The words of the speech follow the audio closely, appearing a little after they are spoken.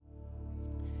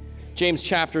James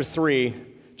chapter 3,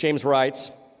 James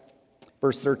writes,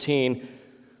 verse 13,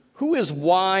 "Who is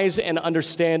wise and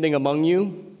understanding among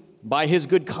you? By his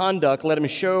good conduct, let him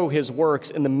show his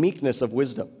works in the meekness of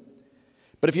wisdom.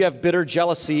 But if you have bitter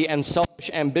jealousy and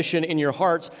selfish ambition in your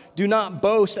hearts, do not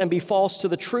boast and be false to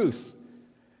the truth.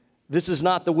 This is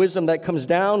not the wisdom that comes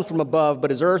down from above,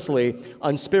 but is earthly,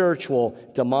 unspiritual,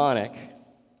 demonic.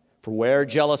 For where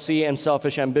jealousy and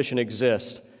selfish ambition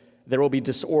exist, there will be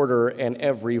disorder and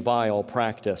every vile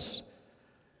practice.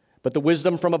 But the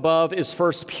wisdom from above is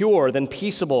first pure, then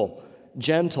peaceable,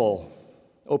 gentle,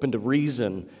 open to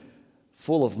reason,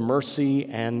 full of mercy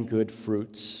and good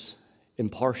fruits,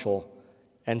 impartial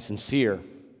and sincere.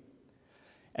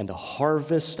 And a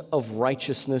harvest of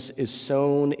righteousness is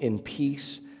sown in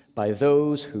peace by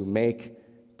those who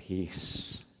make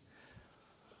peace."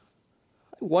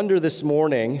 I wonder this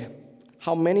morning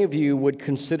how many of you would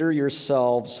consider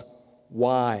yourselves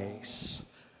wise.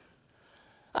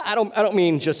 I don't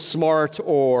mean just smart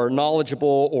or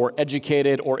knowledgeable or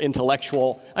educated or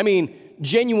intellectual. I mean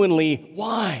genuinely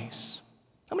wise.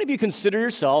 How many of you consider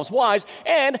yourselves wise?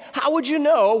 And how would you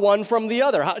know one from the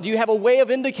other? Do you have a way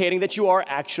of indicating that you are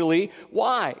actually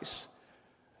wise?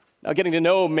 Now, getting to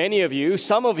know many of you,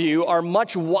 some of you are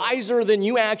much wiser than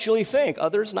you actually think.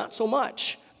 Others, not so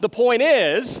much. The point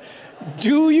is,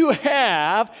 do you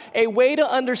have a way to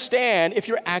understand if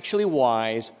you're actually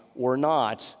wise or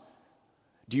not?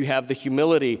 Do you have the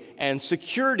humility and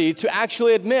security to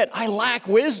actually admit, I lack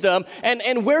wisdom,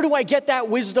 and where do I get that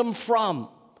wisdom from?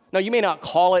 Now, you may not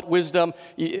call it wisdom.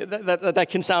 That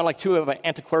can sound like too of an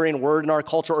antiquarian word in our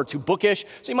culture or too bookish.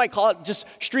 So you might call it just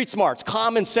street smarts,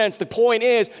 common sense. The point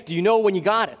is, do you know when you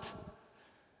got it?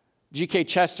 G.K.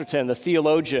 Chesterton, the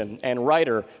theologian and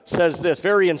writer, says this,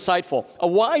 very insightful. A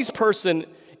wise person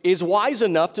is wise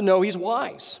enough to know he's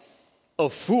wise. A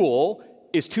fool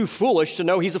is too foolish to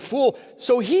know he's a fool,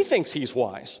 so he thinks he's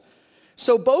wise.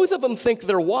 So both of them think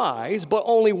they're wise, but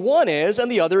only one is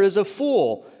and the other is a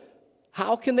fool.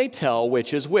 How can they tell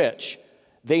which is which?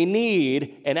 They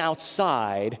need an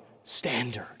outside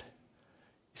standard.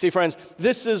 See, friends,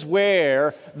 this is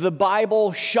where the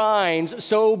Bible shines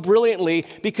so brilliantly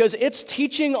because its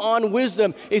teaching on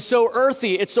wisdom is so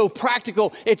earthy, it's so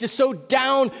practical, it's just so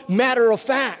down matter of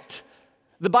fact.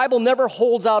 The Bible never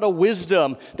holds out a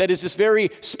wisdom that is this very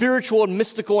spiritual and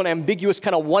mystical and ambiguous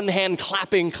kind of one-hand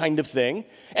clapping kind of thing.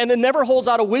 And it never holds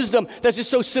out a wisdom that's just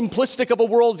so simplistic of a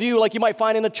worldview like you might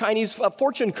find in a Chinese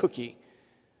fortune cookie.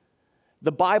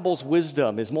 The Bible's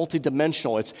wisdom is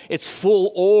multidimensional. It's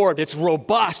full-orbed. It's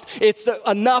robust. It's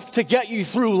enough to get you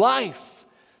through life.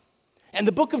 And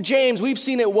the book of James, we've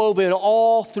seen it woven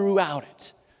all throughout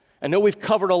it. I know we've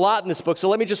covered a lot in this book, so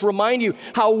let me just remind you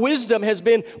how wisdom has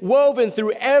been woven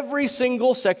through every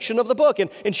single section of the book.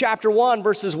 In chapter 1,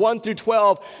 verses 1 through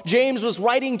 12, James was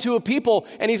writing to a people,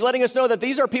 and he's letting us know that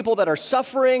these are people that are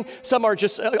suffering. Some are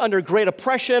just under great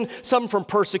oppression, some from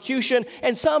persecution,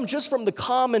 and some just from the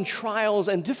common trials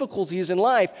and difficulties in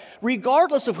life.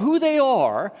 Regardless of who they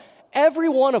are, every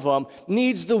one of them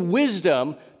needs the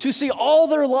wisdom to see all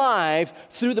their lives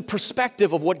through the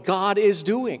perspective of what God is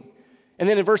doing. And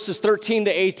then in verses 13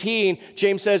 to 18,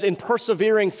 James says, in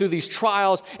persevering through these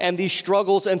trials and these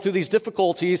struggles and through these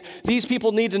difficulties, these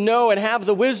people need to know and have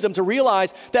the wisdom to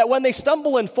realize that when they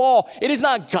stumble and fall, it is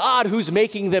not God who's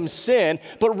making them sin,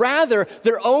 but rather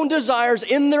their own desires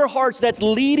in their hearts that's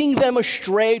leading them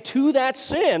astray to that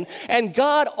sin. And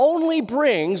God only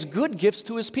brings good gifts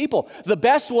to his people, the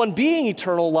best one being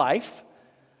eternal life,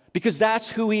 because that's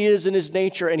who he is in his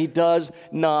nature, and he does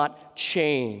not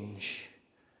change.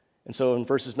 And so in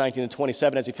verses 19 and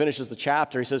 27, as he finishes the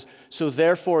chapter, he says, so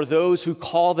therefore those who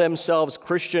call themselves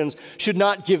Christians should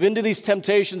not give in to these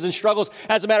temptations and struggles.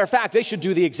 As a matter of fact, they should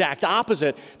do the exact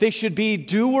opposite. They should be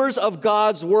doers of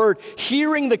God's word,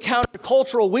 hearing the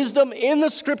countercultural wisdom in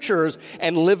the scriptures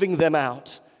and living them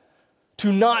out.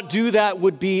 To not do that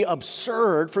would be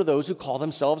absurd for those who call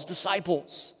themselves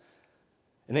disciples.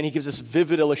 And then he gives this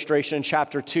vivid illustration in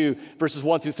chapter 2, verses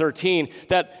 1 through 13,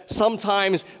 that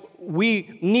sometimes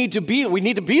we need to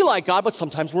be like God, but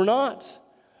sometimes we're not.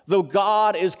 Though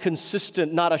God is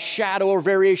consistent, not a shadow or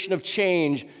variation of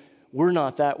change, we're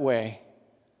not that way.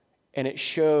 And it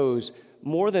shows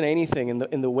more than anything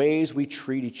in the ways we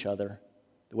treat each other,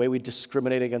 the way we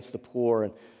discriminate against the poor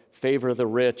and favor the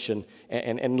rich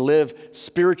and live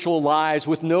spiritual lives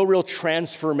with no real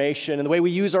transformation, and the way we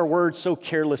use our words so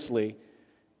carelessly.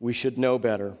 We should know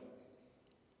better.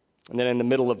 And then in the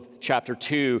middle of chapter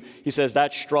 2, he says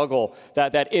that struggle,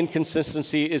 that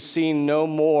inconsistency is seen no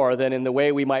more than in the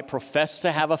way we might profess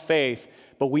to have a faith,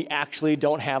 but we actually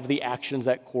don't have the actions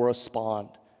that correspond.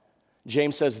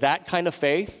 James says that kind of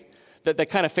faith, That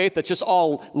kind of faith that's just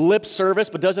all lip service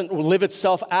but doesn't live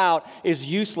itself out is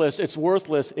useless, it's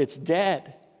worthless, it's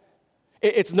dead.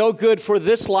 It's no good for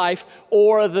this life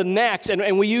or the next.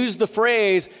 And we use the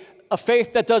phrase, a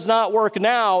faith that does not work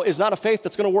now is not a faith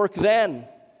that's going to work then.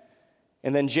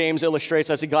 And then James illustrates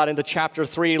as he got into chapter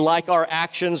 3, like our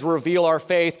actions reveal our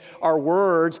faith, our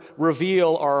words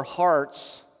reveal our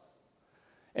hearts.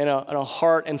 And a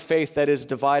heart and faith that is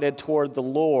divided toward the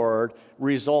Lord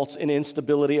results in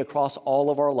instability across all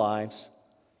of our lives.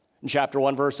 In chapter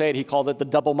 1, verse 8, he called it the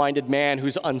double-minded man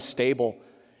who's unstable.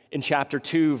 In chapter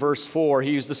 2, verse 4,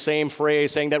 he used the same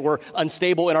phrase, saying that we're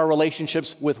unstable in our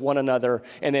relationships with one another.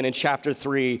 And then in chapter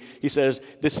 3, he says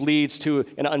this leads to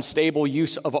an unstable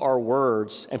use of our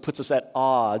words and puts us at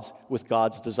odds with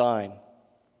God's design.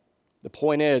 The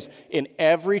point is, in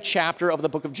every chapter of the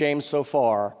book of James so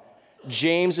far,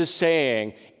 James is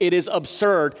saying it is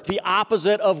absurd, the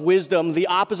opposite of wisdom, the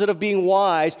opposite of being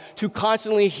wise, to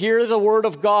constantly hear the word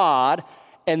of God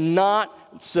and not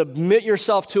submit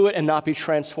yourself to it and not be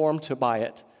transformed by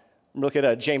it. Look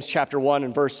at James chapter 1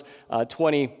 and verse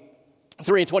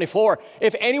 23 and 24.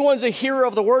 If anyone's a hearer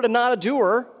of the word and not a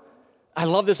doer, I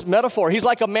love this metaphor. He's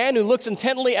like a man who looks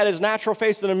intently at his natural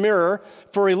face in a mirror,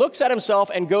 for he looks at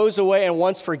himself and goes away and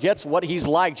once forgets what he's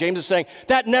like. James is saying,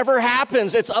 that never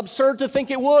happens. It's absurd to think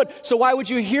it would. So why would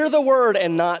you hear the word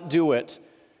and not do it?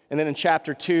 And then in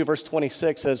chapter 2, verse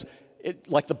 26 says,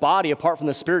 like the body apart from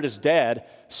the spirit is dead,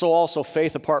 so also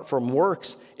faith apart from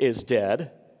works is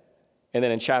dead. And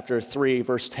then in chapter 3,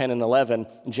 verse 10 and 11,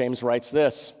 James writes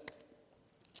this.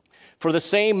 For the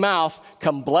same mouth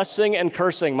come blessing and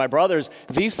cursing. My brothers,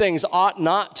 these things ought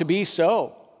not to be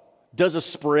so. Does a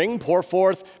spring pour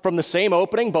forth from the same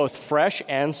opening both fresh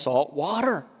and salt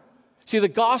water? See, the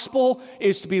gospel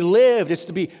is to be lived, it's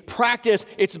to be practiced,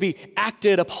 it's to be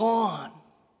acted upon.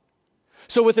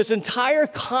 So with this entire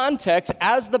context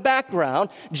as the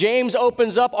background, James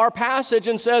opens up our passage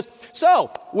and says,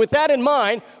 so with that in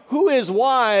mind, who is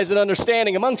wise and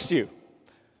understanding amongst you?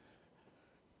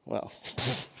 Well,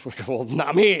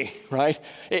 not me, right?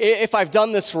 If I've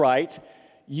done this right,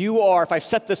 if I've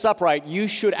set this up right, you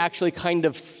should actually kind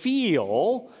of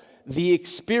feel the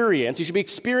experience. You should be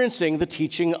experiencing the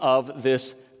teaching of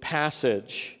this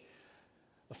passage,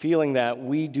 a feeling that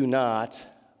we do not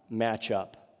match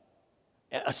up.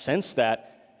 A sense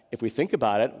that, if we think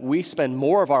about it, we spend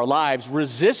more of our lives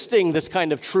resisting this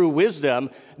kind of true wisdom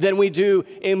than we do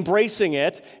embracing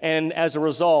it, and as a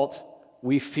result,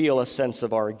 we feel a sense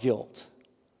of our guilt.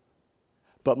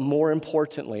 But more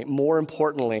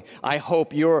importantly, I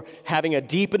hope you're having a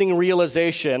deepening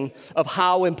realization of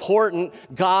how important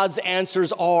God's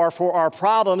answers are for our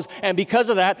problems, and because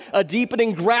of that, a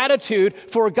deepening gratitude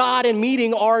for God in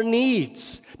meeting our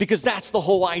needs, because that's the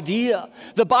whole idea.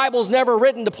 The Bible's never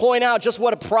written to point out just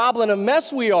what a problem and a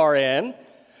mess we are in.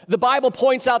 The Bible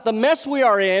points out the mess we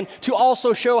are in to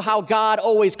also show how God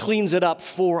always cleans it up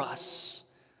for us.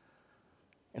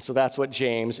 And so that's what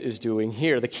James is doing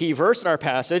here. The key verse in our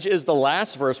passage is the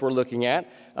last verse we're looking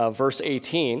at, verse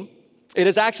 18. It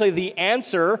is actually the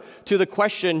answer to the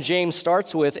question James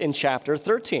starts with in chapter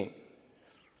 13.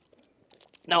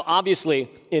 Now, obviously,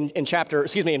 in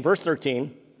verse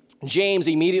 13, James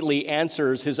immediately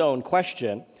answers his own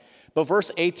question, but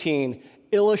verse 18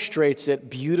 illustrates it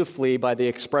beautifully by the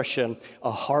expression,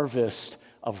 a harvest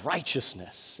of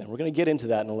righteousness. And we're going to get into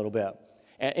that in a little bit.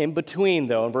 In between,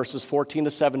 though, in verses 14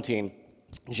 to 17,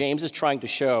 James is trying to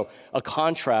show a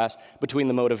contrast between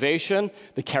the motivation,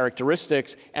 the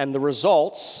characteristics, and the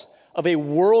results of a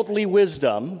worldly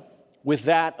wisdom with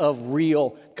that of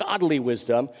real godly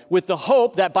wisdom, with the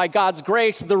hope that by God's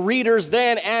grace, the readers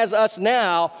then, as us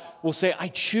now, will say, I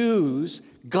choose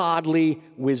godly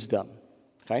wisdom.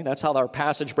 Okay, that's how our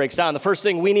passage breaks down. The first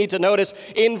thing we need to notice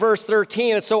in verse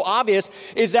 13, it's so obvious,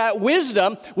 is that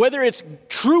wisdom, whether it's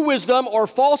true wisdom or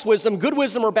false wisdom, good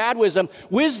wisdom or bad wisdom,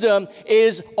 wisdom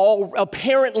is all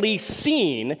apparently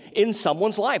seen in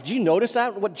someone's life. Do you notice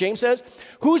that, what James says?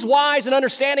 Who's wise and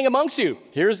understanding amongst you?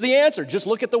 Here's the answer. Just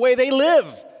look at the way they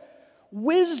live.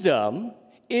 Wisdom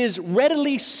is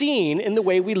readily seen in the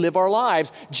way we live our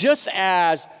lives, just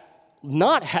as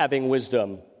not having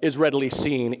wisdom is readily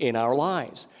seen in our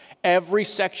lives. Every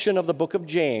section of the book of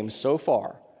James so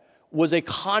far was a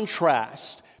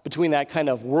contrast between that kind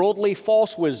of worldly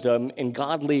false wisdom and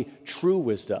godly true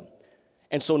wisdom.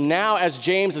 And so now, as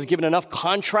James has given enough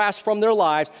contrast from their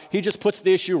lives, he just puts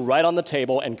the issue right on the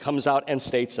table and comes out and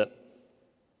states it.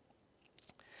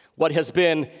 What has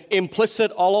been implicit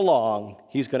all along,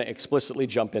 he's going to explicitly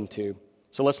jump into.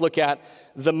 So let's look at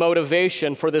the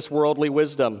motivation for this worldly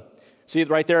wisdom. See it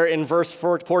right there in verse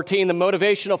 14. The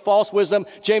motivation of false wisdom,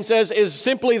 James says, is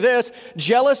simply this: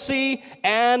 jealousy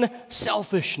and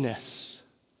selfishness.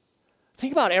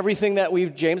 Think about everything that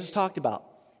James has talked about.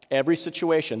 Every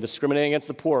situation: discriminating against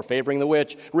the poor, favoring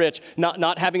the rich,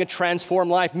 not having a transformed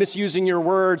life, misusing your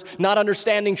words, not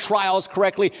understanding trials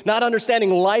correctly, not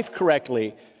understanding life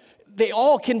correctly. They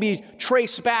all can be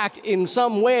traced back in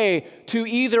some way to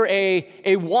either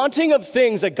a wanting of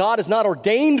things that God has not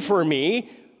ordained for me,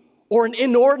 or an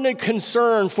inordinate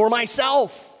concern for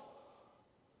myself.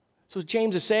 So what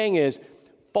James is saying is,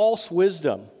 false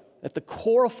wisdom, at the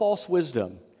core of false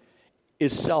wisdom,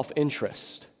 is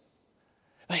self-interest.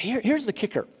 Here's the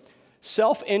kicker.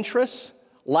 Self-interest,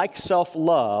 like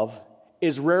self-love,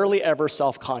 is rarely ever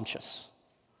self-conscious.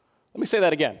 Let me say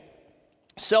that again.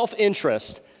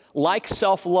 Self-interest, like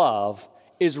self-love,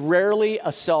 is rarely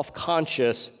a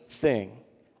self-conscious thing.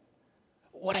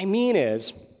 What I mean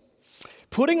is,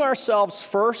 putting ourselves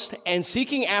first and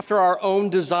seeking after our own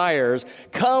desires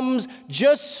comes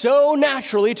just so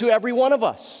naturally to every one of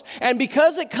us. And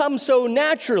because it comes so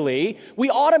naturally, we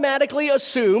automatically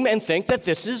assume and think that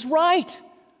this is right.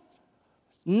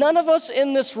 None of us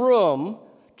in this room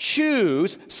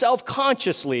choose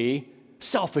self-consciously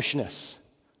selfishness.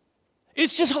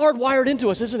 It's just hardwired into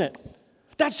us, isn't it?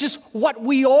 That's just what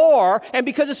we are, and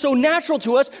because it's so natural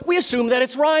to us, we assume that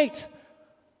it's right.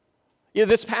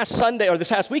 This past Sunday, or this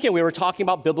past weekend, we were talking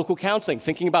about biblical counseling,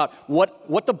 thinking about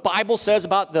what the Bible says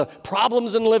about the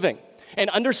problems in living, and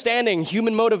understanding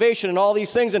human motivation and all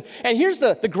these things. And here's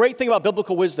the great thing about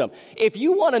biblical wisdom. If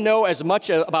you want to know as much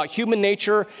about human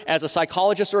nature as a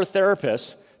psychologist or a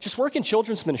therapist, just work in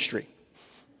children's ministry.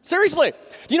 Seriously.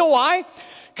 Do you know why?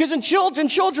 Because in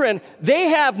children, they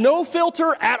have no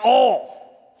filter at all.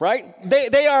 Right?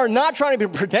 They are not trying to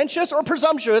be pretentious or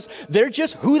presumptuous. They're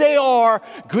just who they are,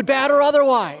 good, bad, or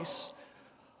otherwise.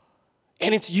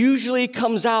 And it usually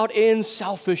comes out in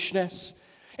selfishness.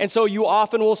 And so you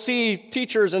often will see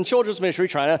teachers in children's ministry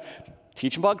trying to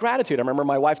teach them about gratitude. I remember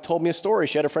my wife told me a story.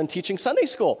 She had a friend teaching Sunday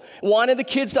school, wanted the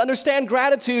kids to understand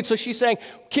gratitude. So she's saying,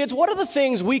 kids, what are the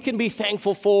things we can be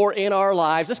thankful for in our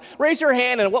lives? Just raise your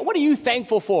hand, and what are you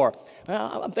thankful for?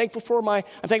 I'm thankful for my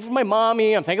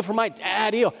mommy. I'm thankful for my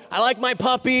daddy. I like my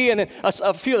puppy, and then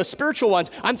a few of the spiritual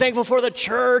ones. I'm thankful for the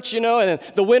church, and then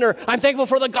the winter. I'm thankful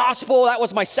for the gospel. That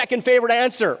was my second favorite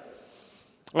answer.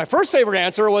 My first favorite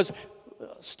answer was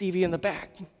Stevie in the back.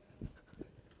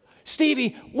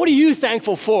 Stevie, what are you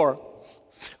thankful for?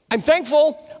 I'm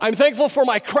thankful for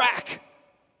my crack.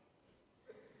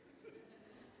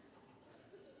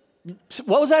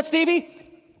 What was that, Stevie?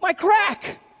 My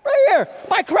crack. Right here,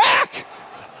 my crack.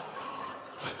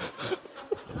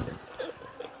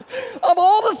 Of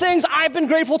all the things I've been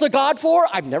grateful to God for,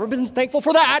 I've never been thankful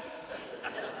for that.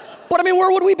 But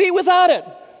where would we be without it?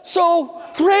 So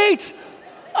great.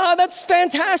 That's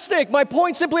fantastic. My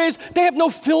point simply is they have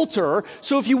no filter.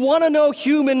 So if you want to know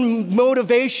human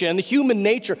motivation, the human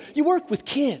nature, you work with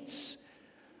kids,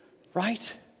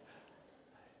 right?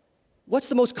 What's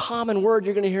the most common word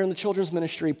you're going to hear in the children's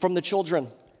ministry from the children?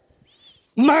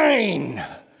 Mine.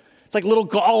 It's like little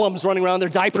golems running around their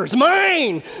diapers.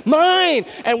 Mine.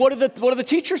 And what do the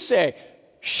teachers say?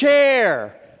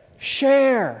 Share.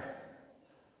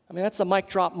 That's the mic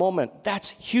drop moment. That's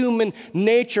human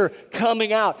nature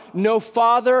coming out. No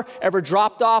father ever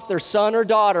dropped off their son or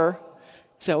daughter.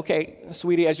 Say, okay,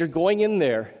 sweetie, as you're going in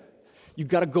there, you've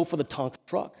got to go for the Tonka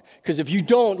truck. Because if you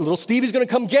don't, little Stevie's going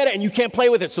to come get it, and you can't play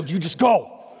with it, so you just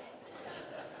go.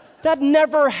 That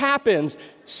never happens.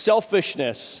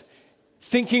 Selfishness,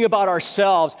 thinking about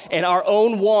ourselves and our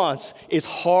own wants, is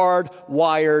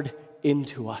hardwired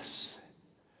into us.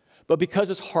 But because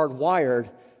it's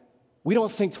hardwired, we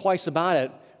don't think twice about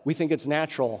it. We think it's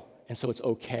natural, and so it's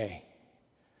okay.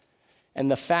 And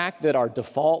the fact that our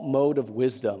default mode of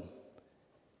wisdom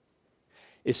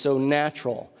is so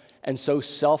natural and so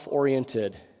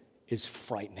self-oriented is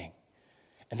frightening.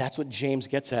 And that's what James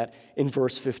gets at in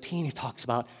verse 15. He talks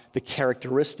about the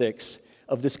characteristics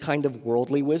of this kind of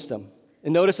worldly wisdom.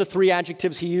 And notice the three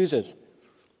adjectives he uses.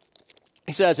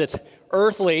 He says it's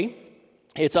earthly,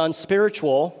 it's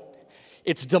unspiritual,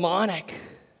 it's demonic.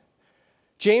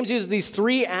 James uses these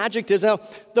three adjectives. Now,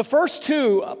 the first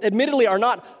two, admittedly, are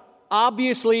not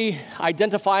obviously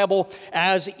identifiable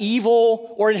as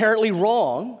evil or inherently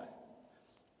wrong,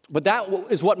 but that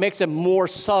is what makes it more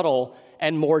subtle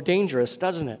and more dangerous,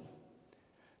 doesn't it?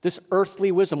 This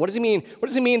earthly wisdom. What does he mean? What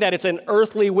does he mean that it's an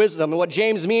earthly wisdom? And what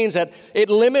James means that it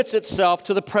limits itself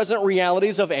to the present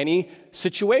realities of any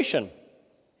situation.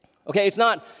 Okay, it's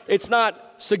not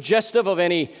suggestive of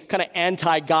any kind of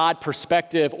anti-God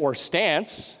perspective or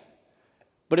stance.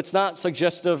 but it's not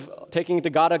suggestive taking to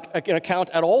God an account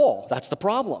at all. That's the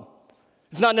problem.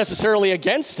 It's not necessarily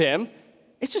against him.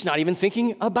 It's just not even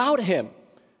thinking about him.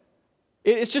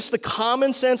 It's just the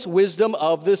common sense wisdom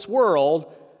of this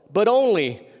world, but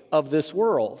only of this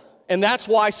world. And that's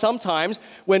why sometimes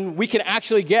when we can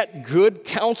actually get good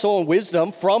counsel and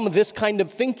wisdom from this kind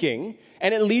of thinking,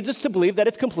 and it leads us to believe that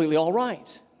it's completely all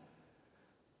right.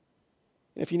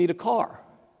 If you need a car,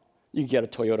 you can get a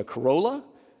Toyota Corolla,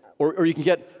 or you can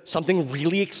get something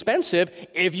really expensive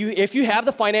if you have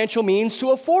the financial means to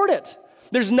afford it.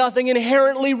 There's nothing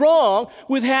inherently wrong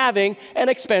with having an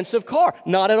expensive car.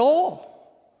 Not at all.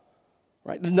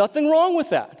 Right? There's nothing wrong with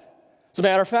that. As a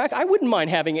matter of fact, I wouldn't mind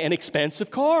having an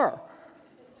expensive car.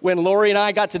 When Lori and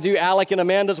I got to do Alec and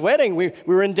Amanda's wedding, we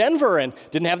were in Denver and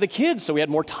didn't have the kids, so we had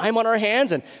more time on our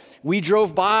hands, and we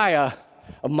drove by a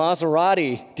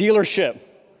Maserati dealership.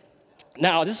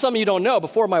 Now, this is something you don't know.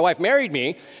 Before my wife married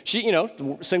me, she,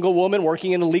 single woman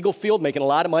working in the legal field, making a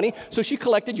lot of money, so she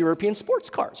collected European sports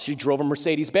cars. She drove a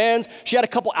Mercedes-Benz. She had a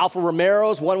couple Alfa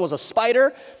Romeos. One was a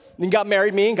Spider. Then got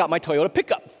married me and got my Toyota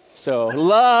pickup. So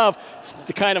love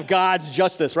the kind of God's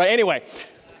justice, right? Anyway,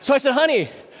 so I said, honey,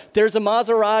 there's a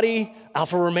Maserati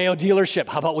Alfa Romeo dealership.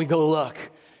 How about we go look?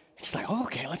 And she's like, oh,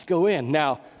 okay, let's go in.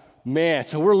 Now, man,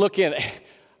 so we're looking.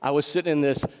 I was sitting in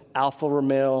this Alfa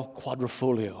Romeo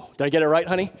Quadrifoglio. Did I get it right,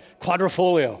 honey?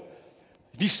 Quadrifoglio.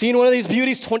 Have you seen one of these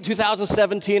beauties?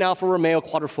 2017 Alfa Romeo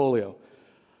Quadrifoglio.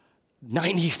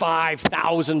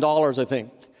 $95,000, I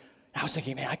think. I was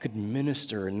thinking, man, I could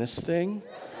minister in this thing.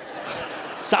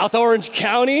 South Orange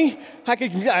County,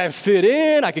 I'd fit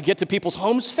in. I could get to people's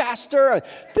homes faster.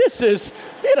 This is,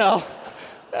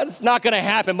 that's not going to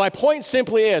happen. My point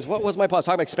simply is, what was my point? I was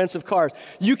talking about expensive cars.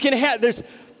 You can have, there's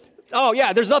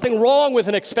nothing wrong with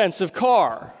an expensive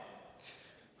car.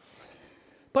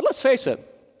 But let's face it,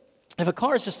 if a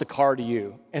car is just a car to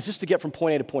you, and it's just to get from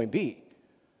point A to point B,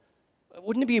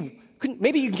 maybe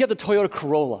you can get the Toyota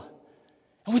Corolla.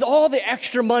 And with all the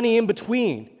extra money in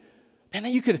between, man,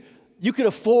 then you could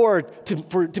afford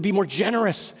to be more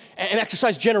generous and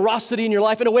exercise generosity in your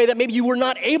life in a way that maybe you were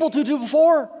not able to do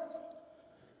before.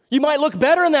 You might look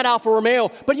better in that Alfa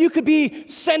Romeo, but you could be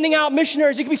sending out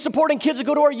missionaries. You could be supporting kids that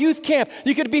go to our youth camp.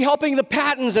 You could be helping the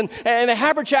Pattons and the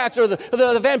Haberchacks or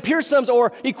the Van Pearsons,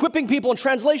 or equipping people in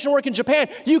translation work in Japan.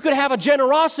 You could have a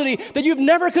generosity that you've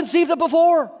never conceived of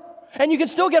before, and you can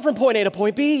still get from point A to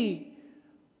point B.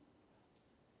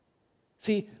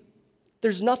 See,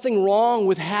 there's nothing wrong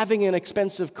with having an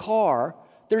expensive car.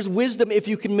 There's wisdom if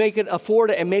you can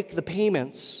afford it and make the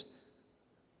payments.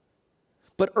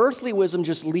 But earthly wisdom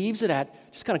just leaves it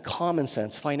at just kind of common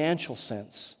sense, financial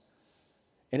sense.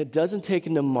 And it doesn't take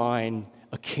into mind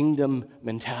a kingdom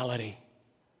mentality.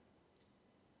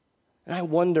 And I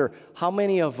wonder how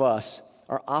many of us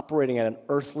are operating at an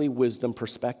earthly wisdom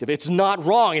perspective. It's not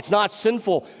wrong, it's not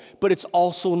sinful, but it's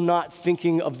also not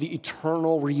thinking of the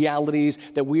eternal realities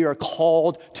that we are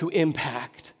called to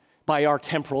impact by our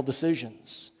temporal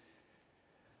decisions.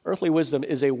 Earthly wisdom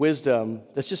is a wisdom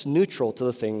that's just neutral to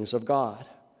the things of God.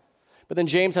 But then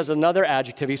James has another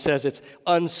adjective. He says it's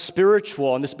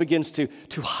unspiritual, and this begins to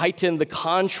heighten the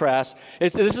contrast.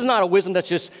 This is not a wisdom that's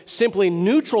just simply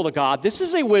neutral to God. This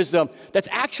is a wisdom that's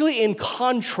actually in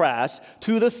contrast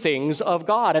to the things of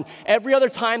God. And every other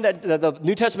time that the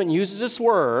New Testament uses this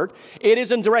word, it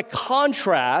is in direct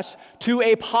contrast to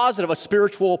a positive, a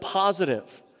spiritual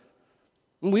positive.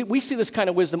 We see this kind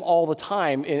of wisdom all the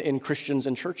time in Christians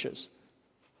and churches.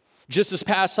 Just this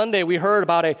past Sunday, we heard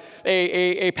about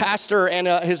a pastor and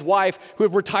his wife who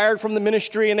have retired from the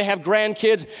ministry, and they have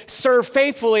grandkids, serve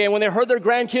faithfully. And when they heard their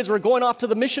grandkids were going off to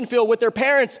the mission field with their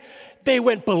parents, they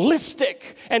went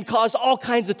ballistic and caused all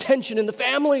kinds of tension in the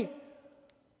family.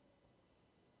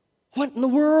 What in the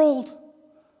world?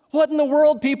 What in the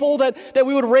world, people, that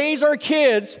we would raise our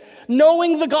kids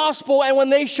knowing the gospel, and when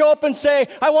they show up and say,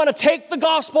 I want to take the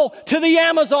gospel to the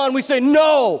Amazon, we say,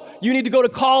 no, you need to go to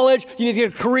college, you need to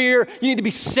get a career, you need to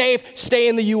be safe, stay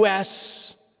in the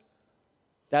U.S.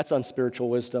 That's unspiritual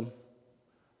wisdom.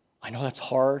 I know that's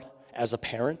hard as a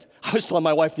parent. I was telling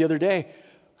my wife the other day,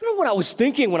 I don't know what I was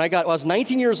thinking when I was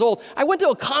 19 years old. I went to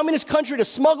a communist country to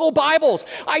smuggle Bibles.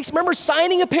 I remember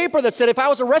signing a paper that said if I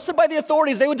was arrested by the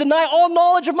authorities, they would deny all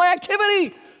knowledge of my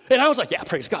activity. And I was like, yeah,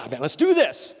 praise God, man, let's do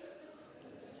this.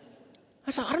 I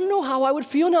said, I don't know how I would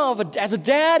feel now as a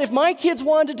dad if my kids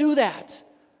wanted to do that.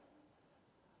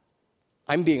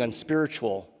 I'm being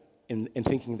unspiritual in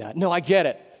thinking that. No, I get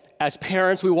it. As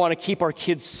parents, we want to keep our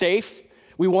kids safe.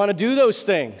 We want to do those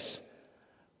things.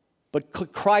 But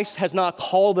Christ has not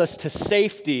called us to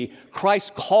safety.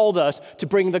 Christ called us to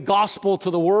bring the gospel to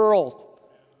the world.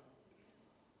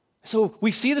 So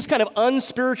we see this kind of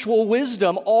unspiritual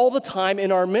wisdom all the time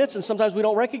in our midst, and sometimes we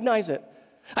don't recognize it.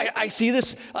 I see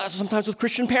this sometimes with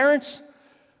Christian parents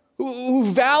who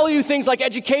value things like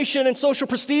education and social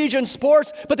prestige and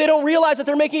sports, but they don't realize that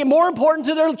they're making it more important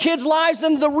to their kids' lives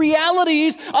than the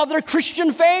realities of their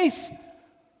Christian faith.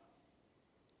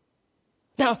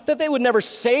 Now, that they would never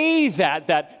say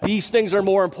that these things are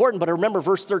more important, but remember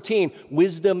verse 13,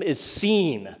 wisdom is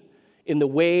seen in the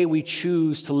way we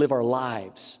choose to live our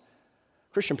lives.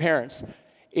 Christian parents,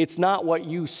 it's not what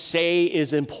you say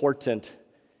is important,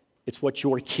 it's what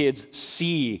your kids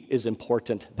see is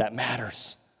important that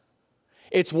matters.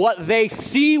 It's what they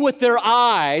see with their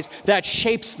eyes that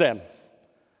shapes them.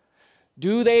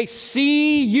 Do they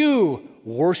see you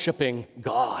worshiping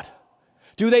God?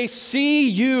 Do they see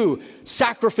you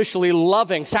sacrificially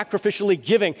loving, sacrificially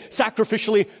giving,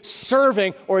 sacrificially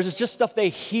serving, or is it just stuff they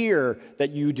hear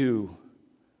that you do?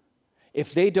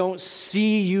 If they don't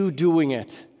see you doing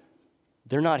it,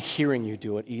 they're not hearing you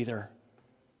do it either.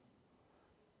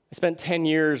 I spent 10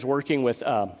 years working with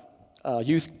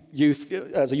youth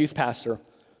as a youth pastor,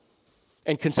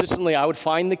 and consistently I would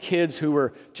find the kids who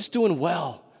were just doing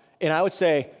well, and I would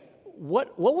say,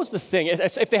 what was the thing,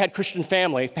 if they had Christian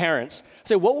family, parents, I'd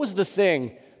say, what was the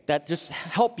thing that just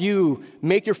helped you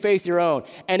make your faith your own?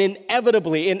 And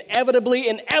inevitably,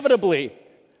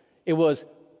 it was,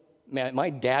 man,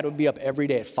 my dad would be up every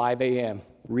day at 5 a.m.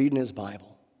 reading his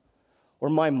Bible. Or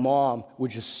my mom would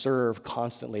just serve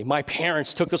constantly. My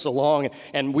parents took us along,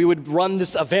 and we would run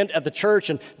this event at the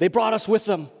church, and they brought us with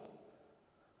them.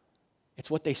 It's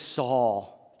what they saw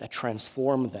that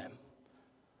transformed them.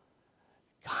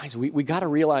 Guys, we got to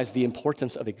realize the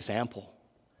importance of example.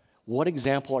 What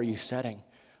example are you setting?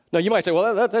 Now, you might say,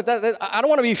 well, I don't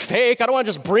want to be fake. I don't want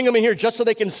to just bring them in here just so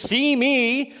they can see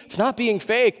me. It's not being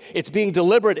fake. It's being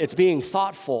deliberate. It's being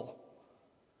thoughtful.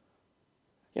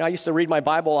 You know, I used to read my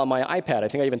Bible on my iPad. I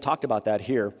think I even talked about that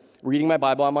here. Reading my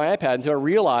Bible on my iPad until I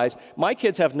realized my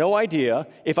kids have no idea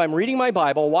if I'm reading my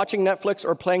Bible, watching Netflix,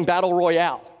 or playing Battle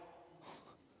Royale.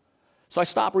 So I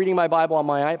stopped reading my Bible on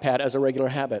my iPad as a regular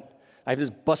habit. I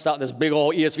just bust out this big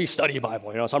old ESV study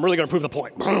Bible, so I'm really going to prove the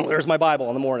point. There's my Bible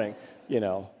in the morning,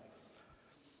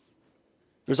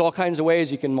 There's all kinds of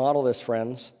ways you can model this,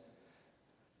 friends.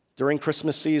 During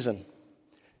Christmas season,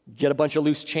 get a bunch of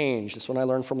loose change. This one I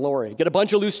learned from Lori. Get a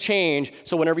bunch of loose change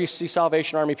so whenever you see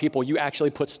Salvation Army people, you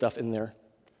actually put stuff in there.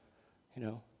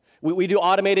 We do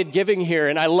automated giving here,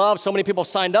 and I love so many people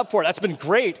signed up for it. That's been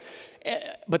great.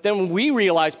 But then we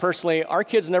realize personally, our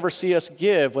kids never see us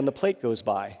give when the plate goes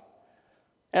by.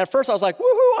 And at first I was like,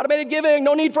 woohoo, automated giving,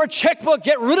 no need for a checkbook,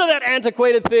 get rid of that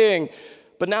antiquated thing.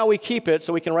 But now we keep it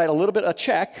so we can write a little bit of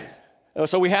check.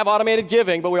 So we have automated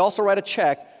giving, but we also write a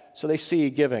check so they see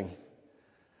giving.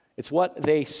 It's what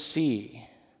they see,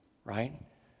 right?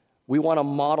 We want to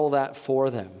model that for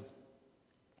them.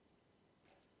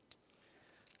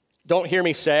 Don't hear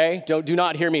me say, do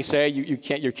not hear me say, you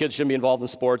can't, your kids shouldn't be involved in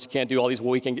sports, you can't do all these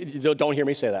weekend, don't hear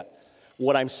me say that.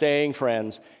 What I'm saying,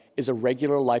 friends, is a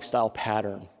regular lifestyle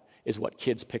pattern is what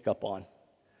kids pick up on,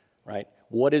 right?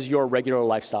 What is your regular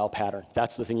lifestyle pattern?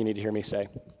 That's the thing you need to hear me say.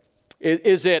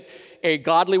 Is it a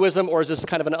godly wisdom, or is this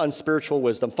kind of an unspiritual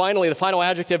wisdom? Finally, the final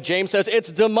adjective, James says,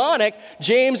 it's demonic.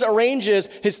 James arranges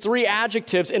his three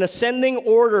adjectives in ascending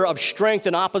order of strength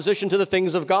in opposition to the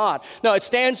things of God. Now, it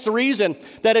stands to reason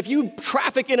that if you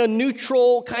traffic in a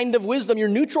neutral kind of wisdom, you're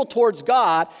neutral towards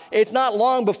God, it's not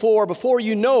long before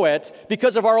you know it,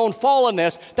 because of our own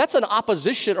fallenness, that's an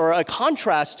opposition or a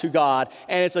contrast to God,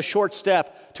 and it's a short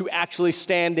step to actually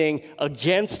standing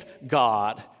against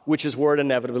God, which is where it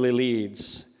inevitably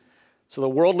leads. So the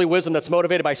worldly wisdom that's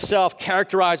motivated by self,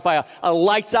 characterized by a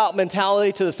lights-out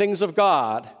mentality to the things of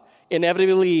God,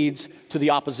 inevitably leads to the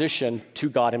opposition to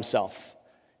God himself.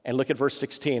 And look at verse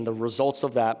 16, the results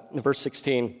of that. In verse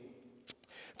 16,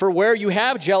 for where you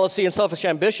have jealousy and selfish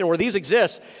ambition, where these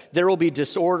exist, there will be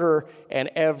disorder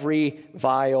and every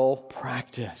vile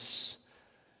practice.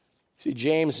 See,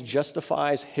 James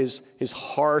justifies his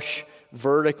harsh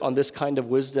verdict on this kind of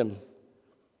wisdom,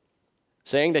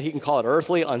 saying that he can call it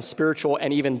earthly, unspiritual,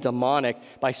 and even demonic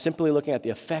by simply looking at the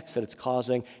effects that it's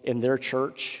causing in their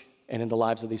church and in the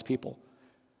lives of these people.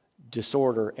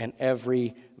 Disorder and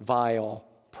every vile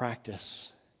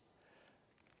practice.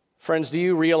 Friends, do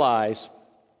you realize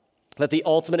that the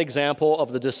ultimate example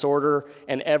of the disorder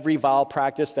and every vile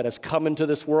practice that has come into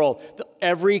this world,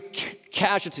 every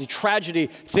casualty, tragedy,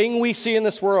 thing we see in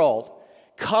this world,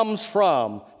 comes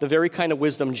from the very kind of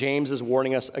wisdom James is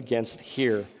warning us against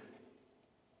here?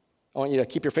 I want you to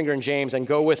keep your finger in James and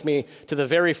go with me to the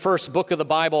very first book of the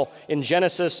Bible in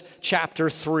Genesis chapter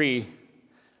 3.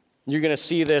 You're going to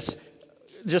see this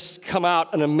just come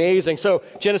out an amazing. So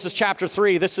Genesis chapter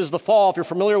 3, this is the fall, if you're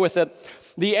familiar with it.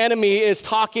 The enemy is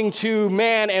talking to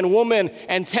man and woman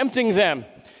and tempting them.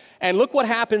 And look what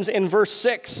happens in verse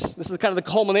 6. This is kind of the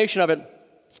culmination of it.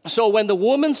 So when the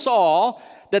woman saw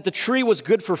that the tree was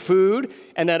good for food,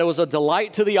 and that it was a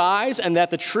delight to the eyes, and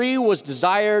that the tree was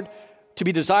desired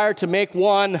to make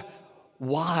one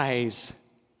wise.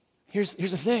 Here's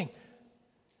the thing.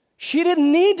 She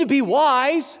didn't need to be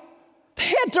wise. They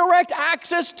had direct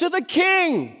access to the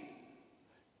king.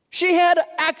 She had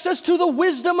access to the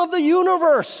wisdom of the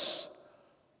universe.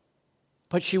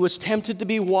 But she was tempted to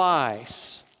be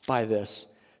wise by this.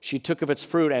 She took of its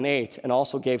fruit and ate, and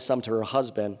also gave some to her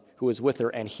husband who was with her,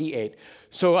 and he ate.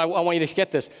 So I want you to get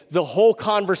this. The whole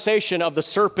conversation of the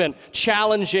serpent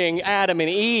challenging Adam and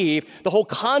Eve, the whole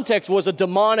context was a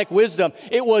demonic wisdom.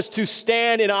 It was to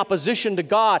stand in opposition to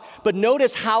God. But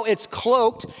notice how it's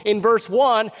cloaked in verse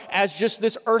 1 as just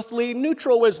this earthly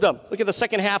neutral wisdom. Look at the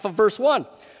second half of verse 1.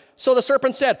 So the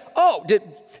serpent said, oh,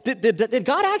 did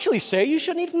God actually say you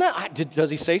shouldn't eat from that?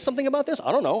 Does he say something about this?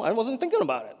 I don't know. I wasn't thinking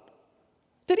about it.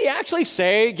 Did he actually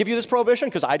give you this prohibition?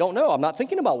 Because I don't know. I'm not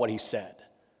thinking about what he said.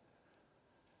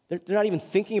 They're not even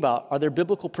thinking about, are there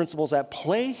biblical principles at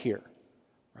play here?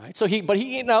 Right? So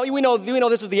we know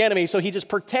this is the enemy, so he just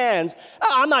pretends,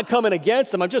 I'm not coming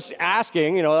against them. I'm just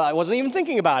asking, I wasn't even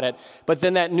thinking about it. But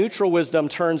then that neutral wisdom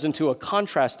turns into a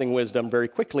contrasting wisdom very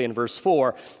quickly in verse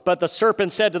 4. But the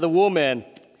serpent said to the woman,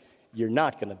 you're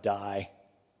not going to die.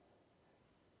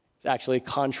 It's actually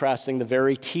contrasting the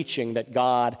very teaching that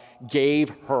God gave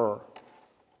her.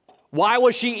 Why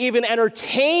was she even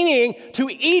entertaining to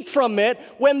eat from it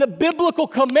when the biblical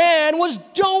command was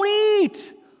don't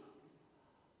eat?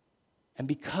 And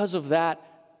because of that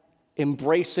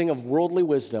embracing of worldly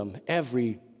wisdom,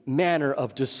 every manner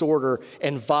of disorder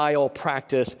and vile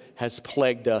practice has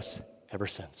plagued us ever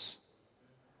since.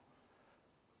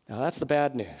 Now, that's the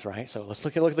bad news, right? So let's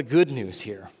look at the good news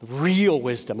here. Real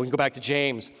wisdom. We can go back to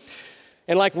James.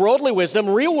 And like worldly wisdom,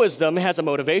 real wisdom has a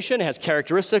motivation, has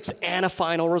characteristics, and a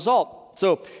final result.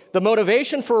 So the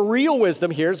motivation for real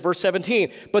wisdom here is verse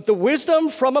 17. But the wisdom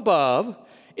from above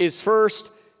is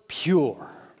first pure.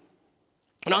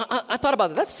 And I thought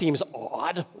about it. That seems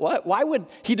odd. Why would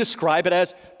he describe it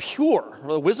as pure?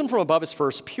 Well, the wisdom from above is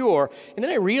first pure. And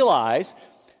then I realized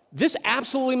this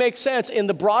absolutely makes sense in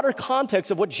the broader context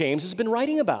of what James has been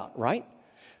writing about, right?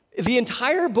 The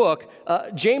entire book,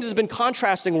 James has been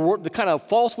contrasting the kind of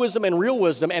false wisdom and real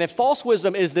wisdom. And if false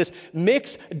wisdom is this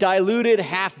mixed, diluted,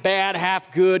 half bad,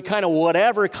 half good, kind of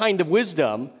whatever kind of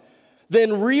wisdom,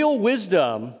 then real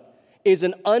wisdom is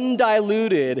an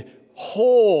undiluted,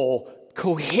 whole,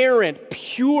 coherent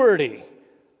purity.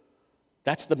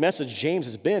 That's the message James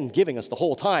has been giving us the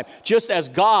whole time. Just as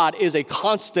God is a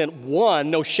constant one,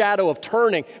 no shadow of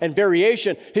turning and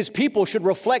variation, his people should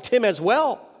reflect him as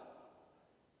well.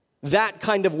 That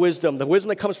kind of wisdom, the wisdom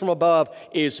that comes from above,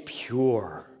 is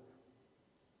pure.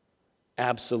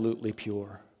 Absolutely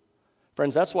pure.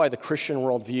 Friends, that's why the Christian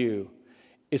worldview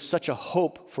is such a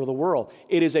hope for the world.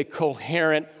 It is a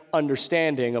coherent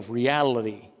understanding of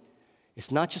reality.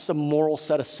 It's not just a moral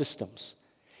set of systems.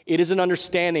 It is an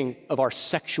understanding of our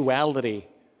sexuality.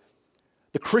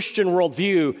 The Christian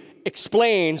worldview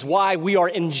explains why we are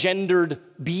engendered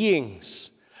beings.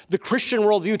 The Christian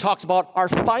worldview talks about our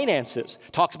finances,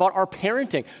 talks about our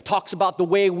parenting, talks about the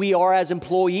way we are as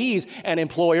employees and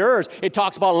employers. It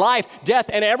talks about life, death,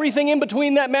 and everything in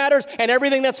between that matters and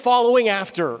everything that's following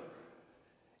after.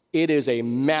 It is a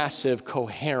massive,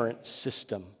 coherent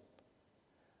system.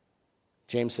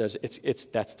 James says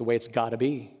that's the way it's got to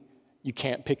be. You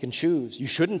can't pick and choose. You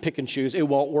shouldn't pick and choose. It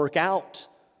won't work out.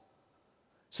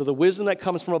 So the wisdom that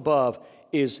comes from above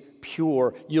is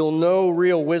pure. You'll know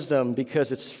real wisdom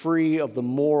because it's free of the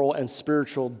moral and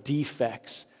spiritual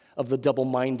defects of the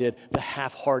double-minded, the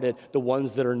half-hearted, the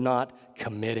ones that are not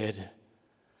committed.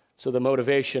 So the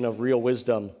motivation of real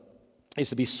wisdom is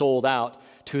to be sold out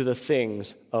to the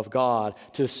things of God,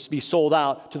 to be sold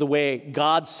out to the way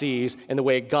God sees and the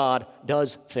way God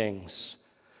does things.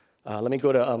 Let me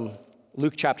go to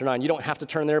Luke chapter 9. You don't have to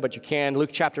turn there, but you can.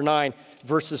 Luke chapter 9,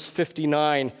 verses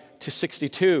 59 to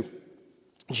 62.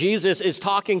 Jesus is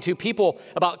talking to people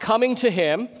about coming to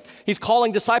him. He's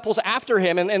calling disciples after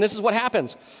him, and this is what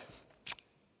happens.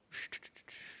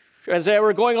 As they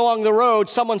were going along the road,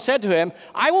 someone said to him,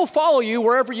 I will follow you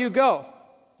wherever you go.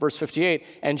 Verse 58,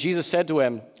 and Jesus said to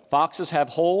him, foxes have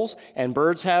holes, and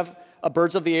birds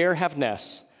of the air have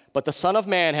nests, but the Son of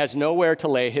Man has nowhere to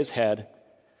lay his head.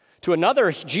 To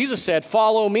another, Jesus said,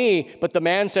 follow me. But the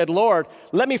man said, Lord,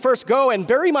 let me first go and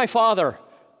bury my father.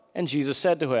 And Jesus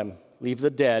said to him, leave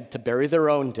the dead to bury their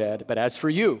own dead. But as for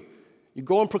you, You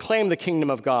go and proclaim the kingdom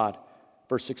of God.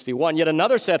 Verse 61, yet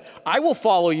another said, I will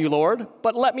follow you, Lord,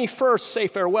 but let me first say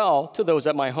farewell to those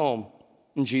at my home.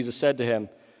 And Jesus said to him,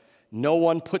 no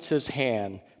one puts his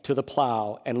hand to the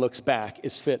plow and looks back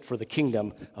is fit for the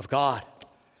kingdom of God.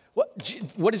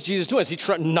 What is Jesus doing? Is he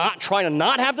not trying to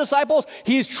not have disciples?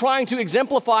 He's trying to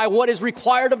exemplify what is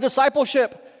required of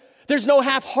discipleship. There's no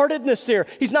half-heartedness there.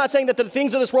 He's not saying that the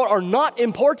things of this world are not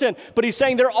important, but he's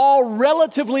saying they're all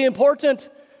relatively important.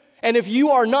 And if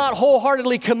you are not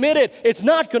wholeheartedly committed, it's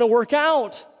not going to work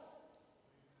out.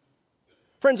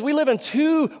 Friends, we live in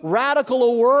too radical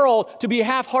a world to be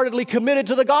half-heartedly committed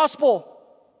to the gospel.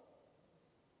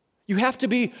 You have to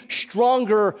be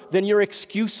stronger than your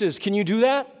excuses. Can you do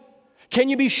that? Can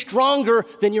you be stronger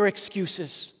than your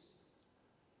excuses?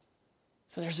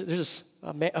 So there's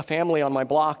a family on my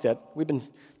block that we've been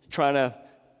trying to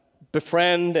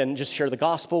befriend and just share the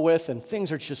gospel with, and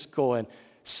things are just going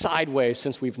sideways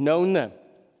since we've known them.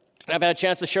 And I've had a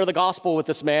chance to share the gospel with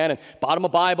this man and bought him a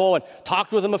Bible and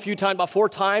talked with him a few times, about 4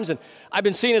 times, and I've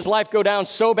been seeing his life go down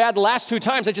so bad. The last 2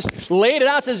 times I just laid it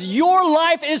out, says, your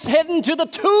life is heading to the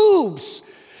tubes.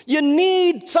 You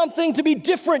need something to be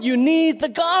different. You need the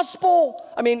gospel.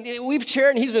 I mean, we've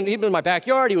shared, and he's been in my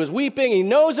backyard. He was weeping. He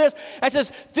knows this. I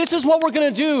says, this is what we're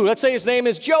going to do. Let's say his name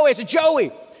is Joey. I said,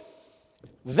 Joey,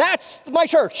 that's my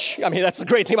church. I mean, that's the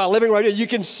great thing about living right here. You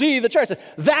can see the church. I said,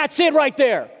 that's it right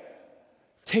there.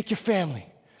 Take your family.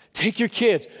 Take your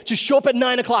kids. Just show up at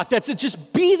 9 o'clock. That's it.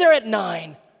 Just be there at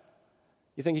 9.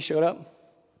 You think he showed up?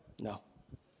 No.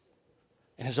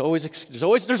 And there's always a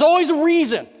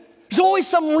reason. There's always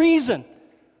some reason.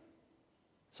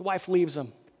 His wife leaves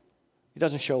him. He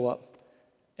doesn't show up.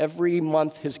 Every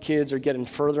month, his kids are getting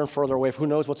further and further away. Who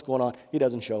knows what's going on? He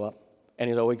doesn't show up. And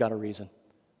he's always got a reason.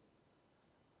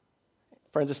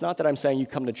 Friends, it's not that I'm saying you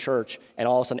come to church and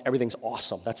all of a sudden everything's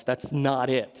awesome. That's not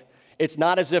it. It's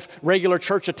not as if regular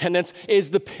church attendance is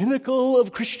the pinnacle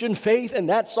of Christian faith and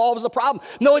that solves the problem.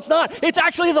 No, it's not. It's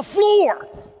actually the floor.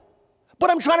 But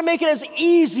I'm trying to make it as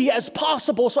easy as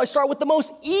possible, so I start with the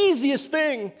most easiest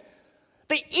thing.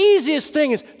 The easiest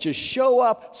thing is just show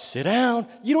up, sit down.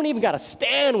 You don't even got to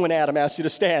stand when Adam asks you to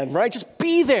stand, right? Just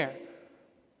be there.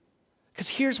 Because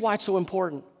here's why it's so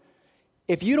important.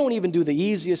 If you don't even do the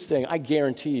easiest thing, I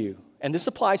guarantee you, and this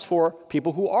applies for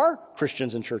people who are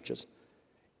Christians in churches,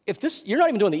 you're not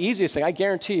even doing the easiest thing, I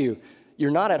guarantee you, you're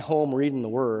not at home reading the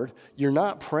Word, you're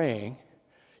not praying,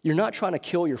 you're not trying to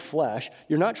kill your flesh,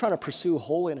 you're not trying to pursue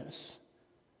holiness.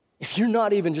 If you're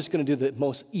not even just going to do the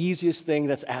most easiest thing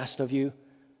that's asked of you,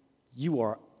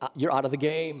 you're out of the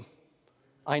game.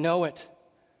 I know it.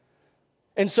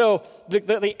 And so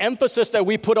the emphasis that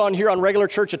we put on here on regular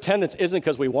church attendance isn't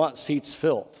because we want seats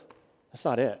filled. That's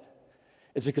not it.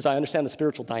 It's because I understand the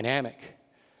spiritual dynamic.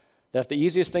 That if the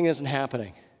easiest thing isn't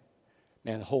happening,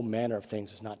 man, the whole manner of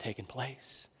things is not taking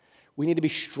place. We need to be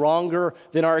stronger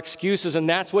than our excuses, and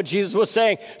that's what Jesus was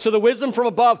saying. So the wisdom from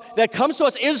above that comes to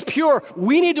us is pure.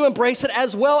 We need to embrace it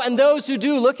as well, and those who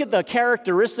do, look at the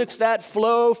characteristics that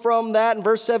flow from that in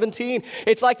verse 17.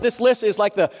 It's like this list is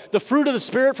like the fruit of the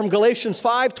Spirit from Galatians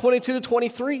 5, 22 to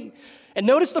 23. And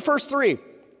notice the first 3.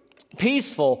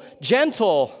 Peaceful,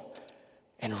 gentle,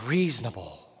 and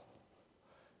reasonable.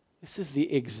 This is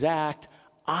the exact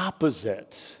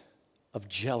opposite of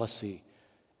jealousy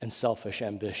and selfish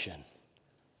ambition.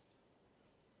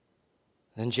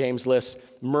 Then James lists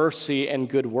mercy and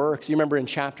good works. You remember in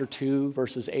chapter 2,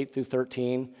 verses 8 through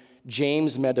 13,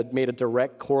 James made a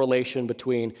direct correlation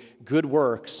between good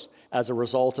works as a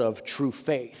result of true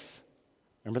faith.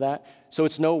 Remember that? So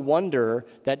it's no wonder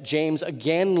that James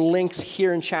again links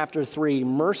here in chapter 3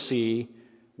 mercy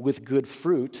with good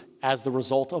fruit as the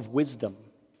result of wisdom,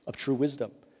 of true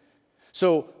wisdom.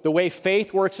 So the way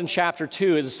faith works in chapter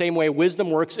 2 is the same way wisdom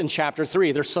works in chapter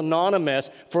 3. They're synonymous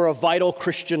for a vital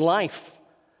Christian life.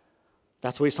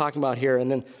 That's what he's talking about here.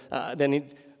 And then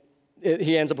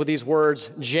he ends up with these words,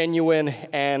 genuine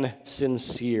and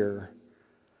sincere.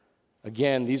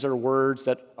 Again, these are words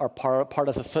that are part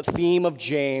of the theme of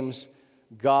James.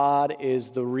 God is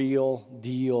the real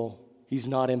deal. He's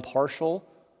not impartial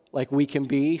like we can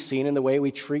be, seen in the way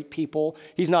we treat people.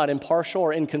 He's not impartial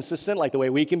or inconsistent like the way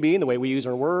we can be in the way we use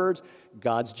our words.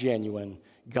 God's genuine.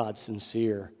 God's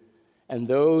sincere. And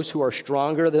those who are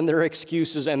stronger than their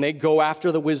excuses and they go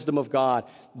after the wisdom of God,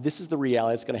 this is the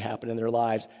reality that's going to happen in their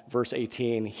lives. Verse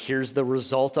 18, here's the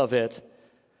result of it.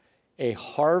 A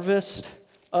harvest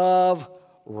of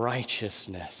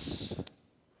righteousness.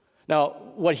 Now,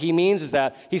 what he means is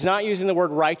that he's not using the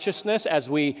word righteousness as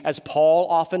Paul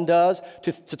often does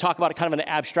to talk about a kind of an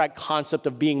abstract concept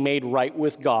of being made right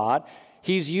with God.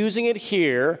 He's using it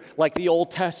here, like the Old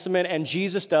Testament and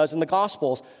Jesus does in the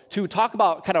Gospels, to talk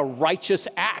about kind of righteous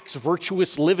acts,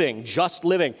 virtuous living, just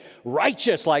living.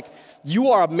 Righteous, like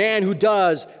you are a man who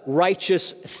does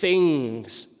righteous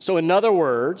things. So in other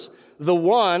words, the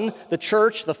one, the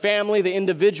church, the family, the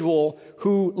individual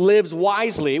who lives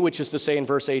wisely, which is to say in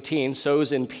verse 18,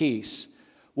 sows in peace,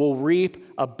 will reap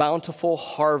a bountiful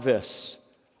harvest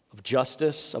of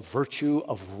justice, of virtue,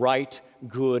 of right,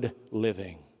 good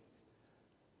living.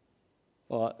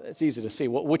 Well, it's easy to see.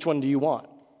 Well, which one do you want?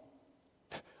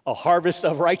 A harvest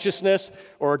of righteousness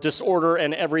or disorder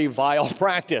and every vile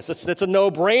practice? It's a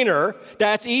no-brainer.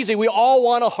 That's easy. We all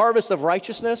want a harvest of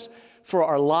righteousness for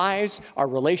our lives, our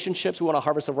relationships. We want a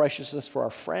harvest of righteousness for our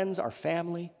friends, our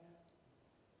family.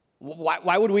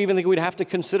 Why would we even think we'd have to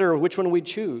consider which one we'd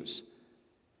choose?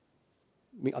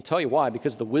 I mean, I'll tell you why.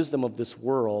 Because the wisdom of this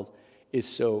world is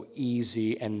so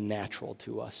easy and natural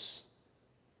to us.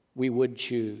 We would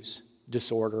choose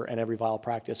disorder and every vile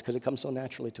practice because it comes so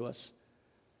naturally to us.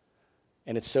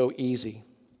 And it's so easy.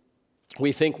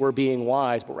 We think we're being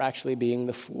wise, but we're actually being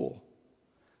the fool.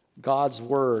 God's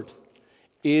word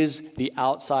is the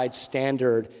outside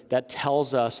standard that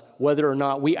tells us whether or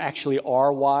not we actually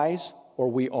are wise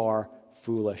or we are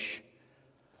foolish.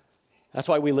 That's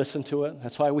why we listen to it.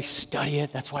 That's why we study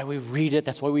it. That's why we read it.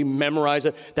 That's why we memorize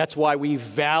it. That's why we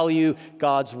value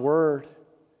God's word.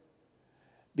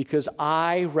 Because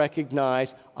I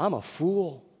recognize I'm a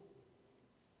fool.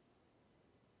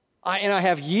 I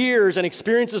have years and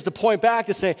experiences to point back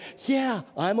to say, yeah,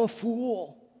 I'm a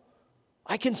fool.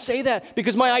 I can say that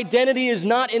because my identity is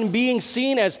not in being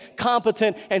seen as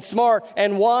competent and smart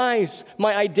and wise.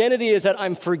 My identity is that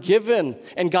I'm forgiven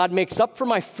and God makes up for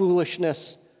my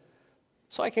foolishness.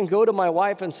 So I can go to my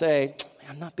wife and say,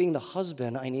 I'm not being the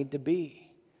husband I need to be.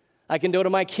 I can go to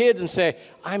my kids and say,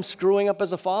 I'm screwing up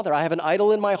as a father. I have an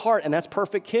idol in my heart, and that's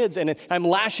perfect kids, and I'm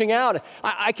lashing out.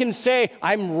 I can say,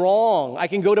 I'm wrong. I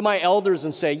can go to my elders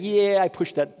and say, yeah, I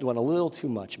pushed that one a little too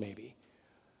much maybe.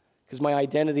 Because my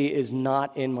identity is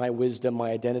not in my wisdom.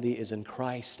 My identity is in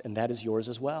Christ, and that is yours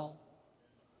as well.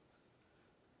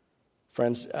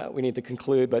 Friends, we need to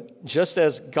conclude, but just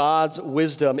as God's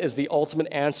wisdom is the ultimate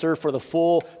answer for the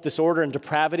full disorder and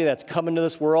depravity that's come into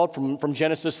this world from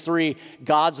Genesis 3,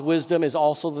 God's wisdom is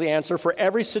also the answer for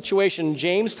every situation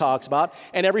James talks about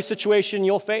and every situation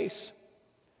you'll face.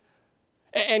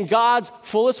 And God's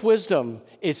fullest wisdom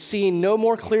is seen no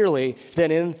more clearly than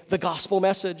in the gospel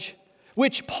message,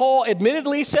 which Paul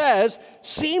admittedly says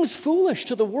seems foolish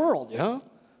to the world, you know?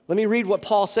 Let me read what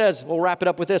Paul says. We'll wrap it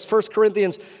up with this. 1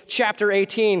 Corinthians chapter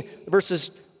 1,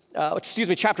 verses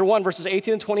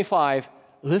 18 and 25.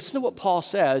 Listen to what Paul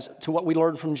says to what we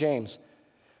learned from James.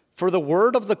 For the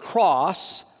word of the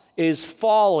cross is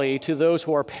folly to those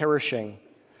who are perishing.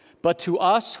 But to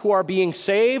us who are being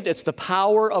saved, it's the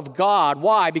power of God.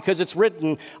 Why? Because it's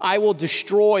written, I will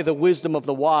destroy the wisdom of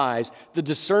the wise. The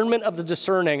discernment of the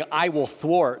discerning I will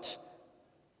thwart.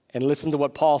 And listen to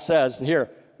what Paul says here.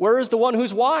 Where is the one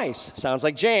who's wise? Sounds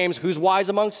like James, who's wise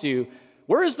amongst you?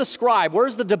 Where is the scribe? Where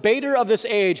is the debater of this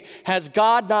age? Has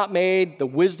God not made the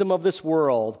wisdom of this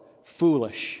world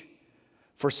foolish?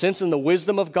 For since in the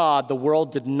wisdom of God, the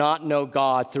world did not know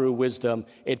God through wisdom,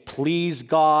 it pleased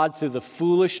God through the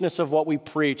foolishness of what we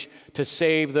preach to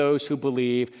save those who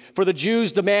believe. For the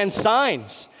Jews demand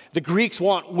signs. The Greeks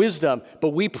want wisdom, but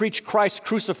we preach Christ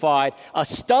crucified, a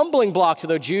stumbling block to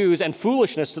the Jews and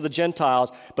foolishness to the Gentiles,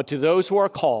 but to those who are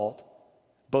called,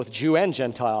 both Jew and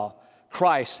Gentile,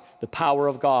 Christ, the power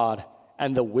of God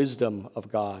and the wisdom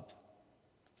of God.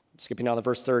 Skipping down to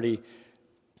verse 30,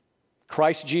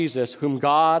 Christ Jesus, whom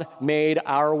God made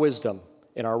our wisdom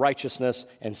in our righteousness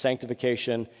and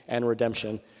sanctification and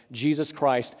redemption. Jesus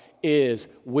Christ is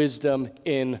wisdom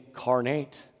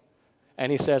incarnate.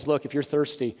 And he says, look, if you're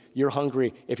thirsty, you're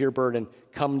hungry, if you're burdened,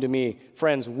 come to me.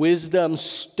 Friends, wisdom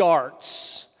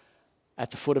starts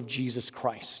at the foot of Jesus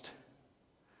Christ.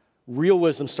 Real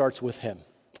wisdom starts with him.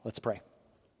 Let's pray.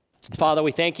 Father,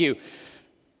 we thank you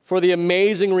for the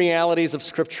amazing realities of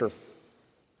Scripture.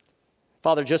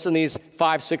 Father, just in these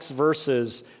 5-6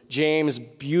 verses, James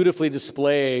beautifully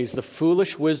displays the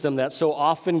foolish wisdom that so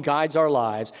often guides our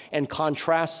lives and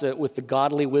contrasts it with the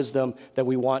godly wisdom that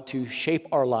we want to shape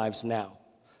our lives now.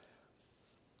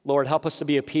 Lord, help us to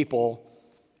be a people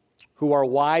who are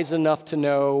wise enough to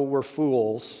know we're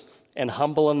fools and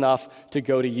humble enough to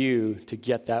go to you to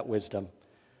get that wisdom.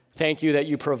 Thank you that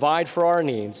you provide for our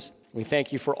needs. We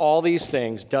thank you for all these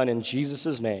things done in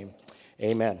Jesus' name.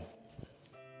 Amen.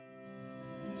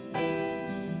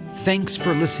 Thanks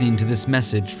for listening to this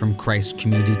message from Christ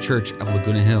Community Church of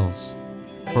Laguna Hills.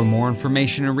 For more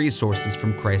information and resources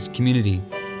from Christ Community,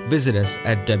 visit us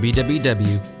at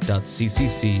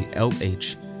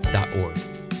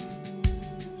www.ccclh.org.